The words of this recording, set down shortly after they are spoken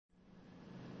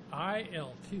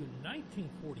iL-2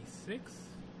 1946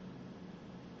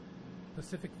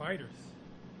 Pacific Fighters.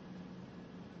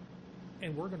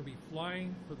 And we're going to be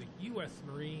flying for the U.S.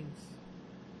 Marines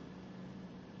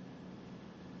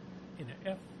in a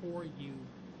F4U-1A.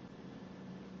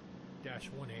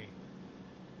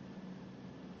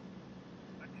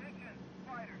 Attention,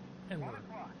 fighters. And we're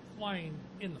flying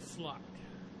in the slot.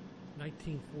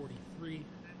 1943.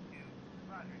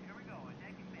 Roger, here we go.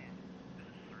 Attacking command. This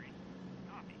is 3.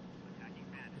 Copy. Attacking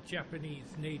command. The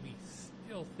Japanese Navy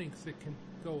still thinks it can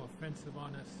go offensive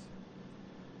on us.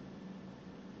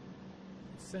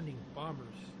 It's sending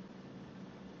bombers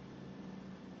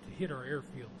to hit our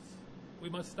airfields. We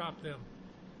must stop them.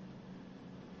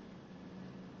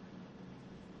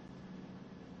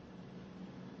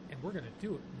 And we're going to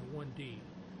do it in the 1D.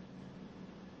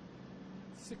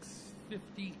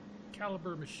 650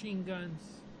 caliber machine guns,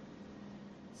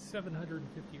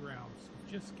 750 rounds.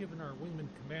 We've just given our wingman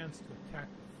commands to attack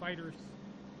the fighters.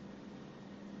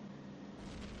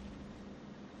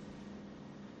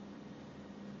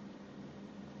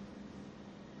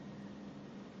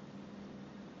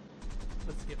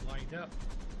 Let's get lined up.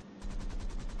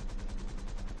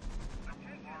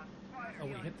 Oh,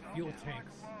 we hit the fuel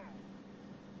tanks.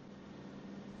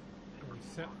 And we're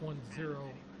set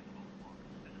 1-0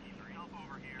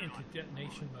 into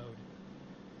detonation mode.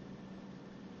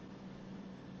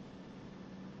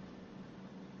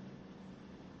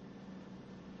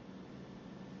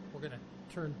 We're going to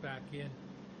turn back in,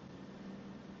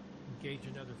 engage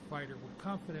another fighter. We're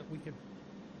confident we can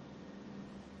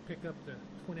pick up the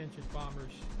twin-engine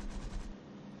bombers.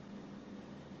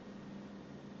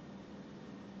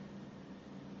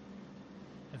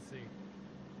 As they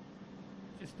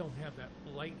just don't have that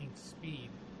lightning speed.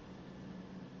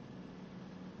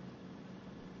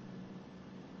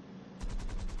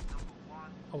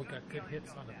 Oh, we got good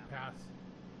hits on the pass.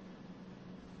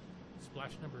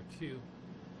 Splash number 2.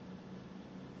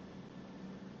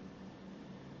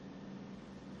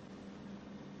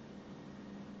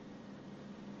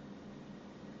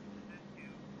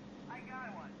 I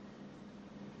got one.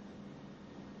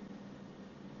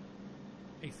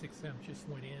 A6M just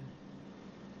went in.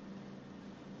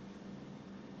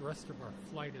 The rest of our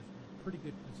flight is in a pretty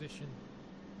good position.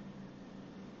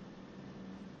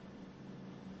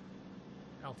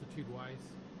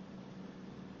 Altitude-wise.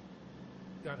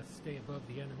 Got to stay above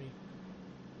the enemy.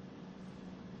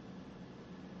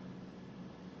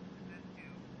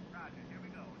 Roger, here we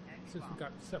go. Since we've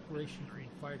got separation from the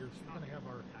fighters, we're going to have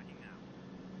our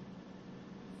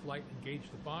flight engage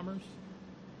the bombers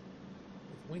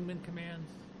with wingman commands.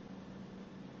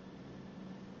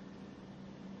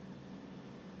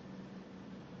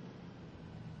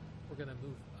 We're going to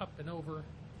move up and over.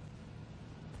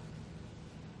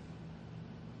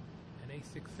 An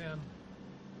A6M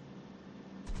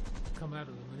come out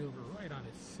of the maneuver right on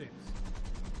his 6.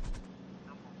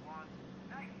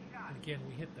 And again,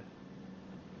 we hit the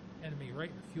enemy right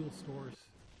in the fuel stores.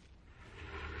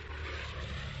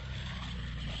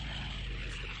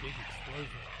 Just a big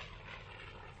explosion.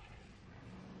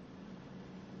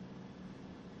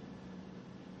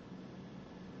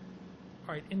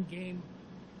 Alright, in game,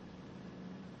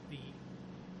 the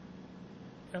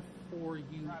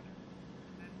F4U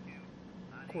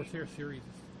Corsair series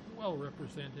is well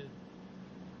represented.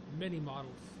 Many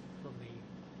models from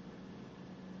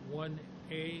the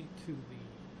 1A to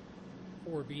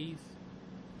the 4Bs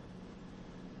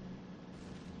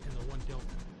and the 1 Delta.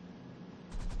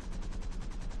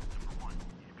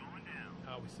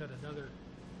 We set another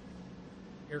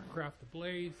aircraft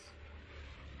ablaze,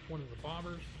 one of the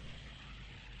bombers.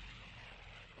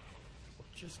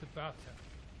 We're just about to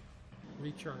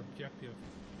reach our objective.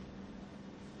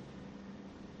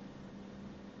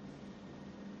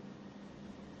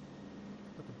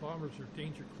 But the bombers are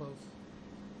danger close.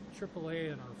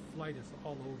 AAA and our flight is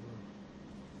all over them.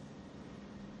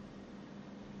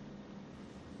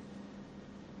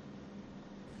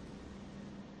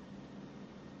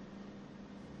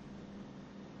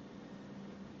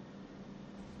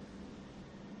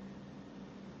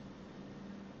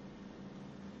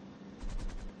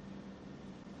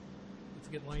 Let's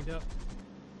get lined up.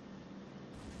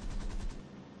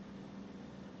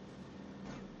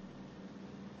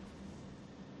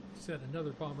 Set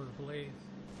another bomber ablaze.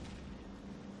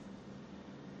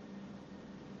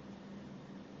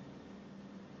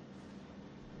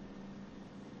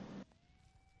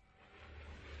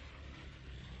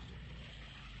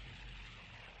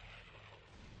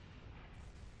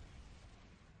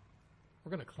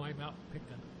 We're going to climb out and pick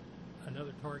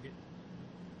another target.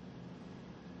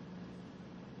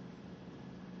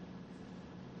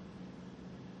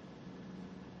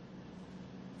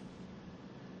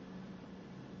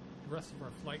 rest of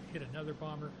our flight hit another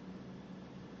bomber.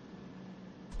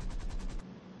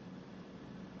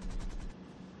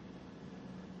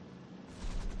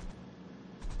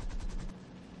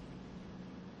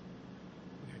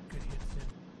 We got good hits in.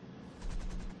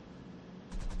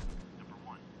 Number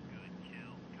 1. Good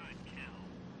kill. Good kill.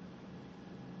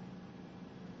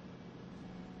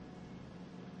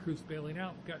 Crew's bailing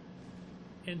out. Got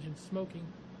engine smoking.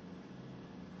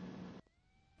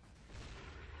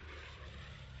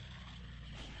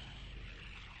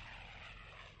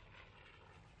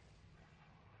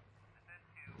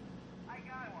 I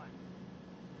got one.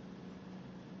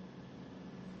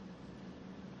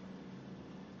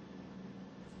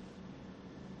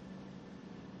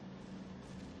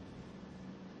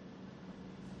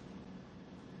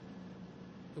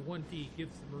 The 1D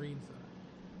gives the Marines a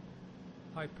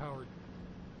high-powered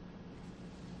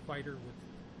fighter with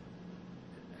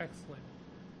an excellent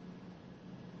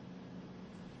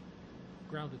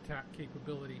ground attack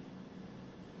capability.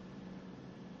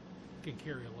 Can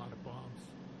carry a lot of bombs.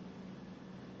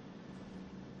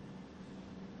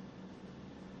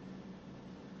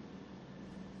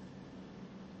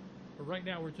 But right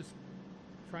now we're just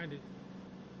trying to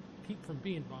keep from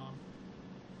being bombed.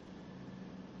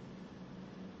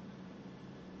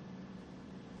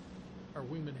 Our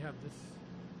wingmen have this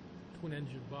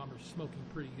twin-engine bomber smoking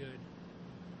pretty good.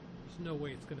 There's no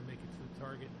way it's going to make it to the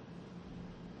target.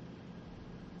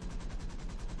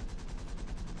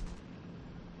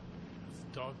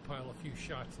 Let's dogpile a few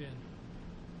shots in.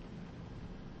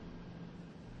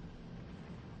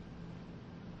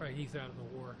 Alright, he's out of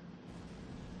the war.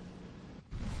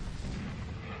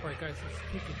 Alright guys, let's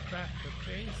kick it back to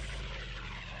base.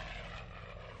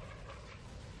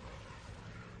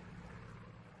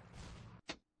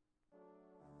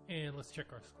 And let's check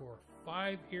our score.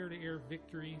 5 air-to-air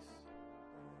victories.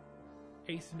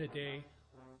 Ace in a day.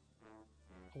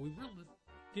 We really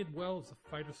did well as a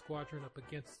fighter squadron up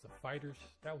against the fighters.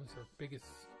 That was our biggest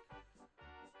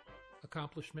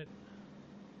accomplishment.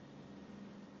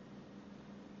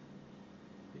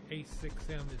 The A6M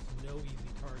is no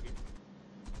easy target.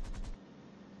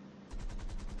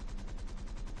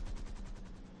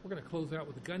 We're going to close out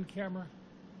with a gun camera.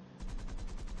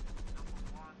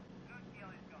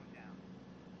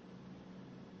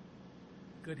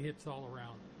 Good hits all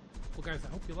around. Well guys, I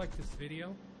hope you liked this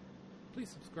video. Please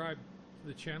subscribe to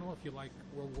the channel if you like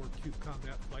World War II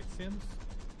combat flight sims.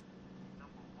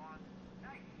 Number 1.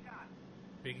 Nice shot.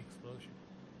 Big explosion.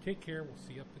 Take care, we'll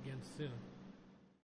see you up again soon.